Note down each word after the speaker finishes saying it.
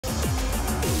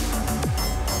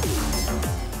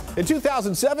In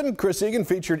 2007, Chris Egan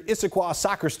featured Issaquah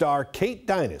soccer star Kate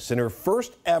Deines in her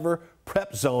first ever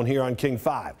prep zone here on King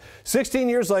 5. 16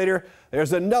 years later,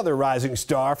 there's another rising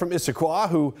star from Issaquah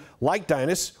who, like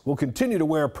Deines, will continue to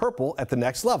wear purple at the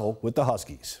next level with the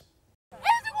Huskies.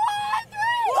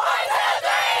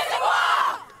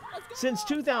 Since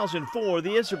 2004, the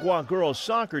Issaquah girls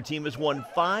soccer team has won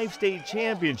 5 state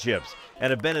championships and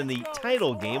have been in the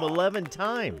title game 11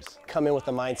 times. Come in with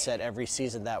the mindset every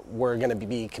season that we're going to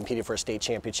be competing for a state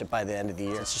championship by the end of the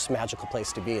year. It's just a magical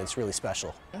place to be. It's really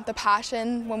special. The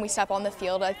passion when we step on the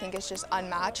field, I think, is just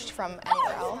unmatched from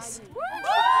anywhere else.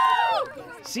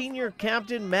 Senior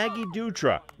captain Maggie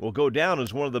Dutra will go down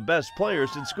as one of the best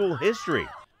players in school history.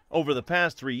 Over the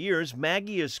past 3 years,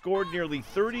 Maggie has scored nearly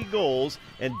 30 goals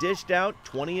and dished out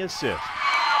 20 assists.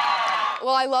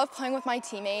 Well, I love playing with my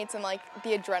teammates and like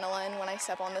the adrenaline when I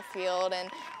step on the field, and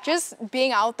just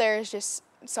being out there is just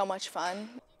so much fun.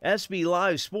 SB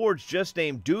Live Sports just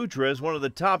named Dutra as one of the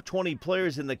top 20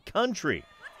 players in the country.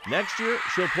 Next year,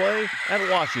 she'll play at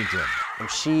Washington. And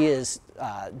she is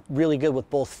really good with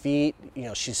both feet. You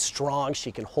know, she's strong.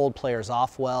 She can hold players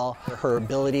off well. Her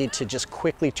ability to just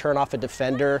quickly turn off a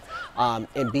defender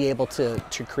and be able to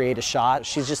create a shot.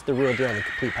 She's just the real deal in the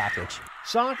complete package.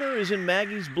 Soccer is in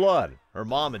Maggie's blood. Her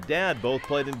mom and dad both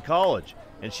played in college,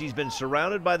 and she's been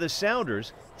surrounded by the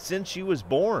Sounders since she was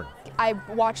born. I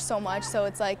watch so much, so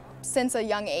it's like since a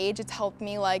young age, it's helped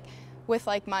me like with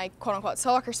like my quote-unquote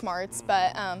soccer smarts.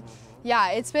 But yeah,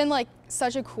 it's been like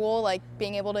such a cool like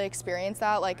being able to experience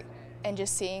that like and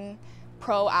just seeing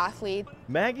pro athlete.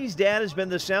 Maggie's dad has been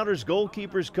the Sounders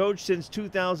goalkeepers coach since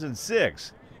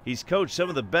 2006. He's coached some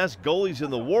of the best goalies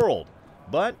in the world,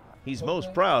 but he's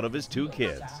most proud of his 2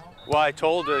 kids. Well, I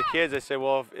told the kids, I said,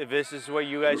 well, if this is what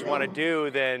you guys want to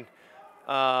do, then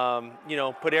you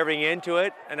know, put everything into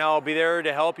it, and I'll be there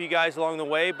to help you guys along the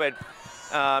way, but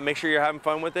make sure you're having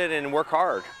fun with it and work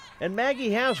hard. And Maggie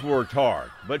has worked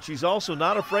hard, but she's also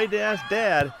not afraid to ask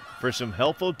Dad for some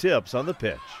helpful tips on the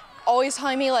pitch. Always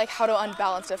telling me like how to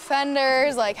unbalance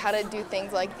defenders, like how to do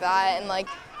things like that, and like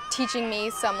teaching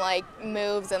me some like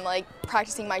moves and like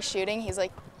practicing my shooting. He's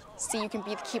like, see, you can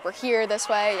beat the keeper here this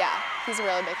way. Yeah, he's a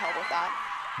really big help with that.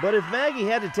 But if Maggie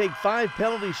had to take 5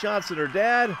 penalty shots at her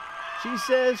dad, she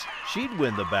says she'd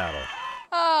win the battle.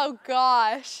 Oh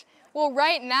gosh. Well,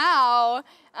 right now,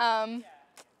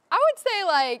 I would say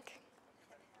like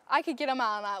I could get him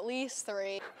on at least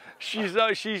 3.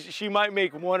 She might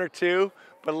make 1 or 2,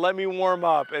 but let me warm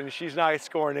up, and she's not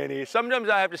scoring any. Sometimes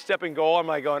I have to step in goal. I'm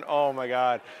like going, oh my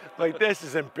God, like this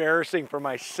is embarrassing for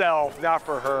myself, not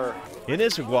for her. In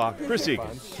Issaquah, Chris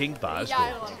Egan, King 5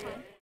 Sports.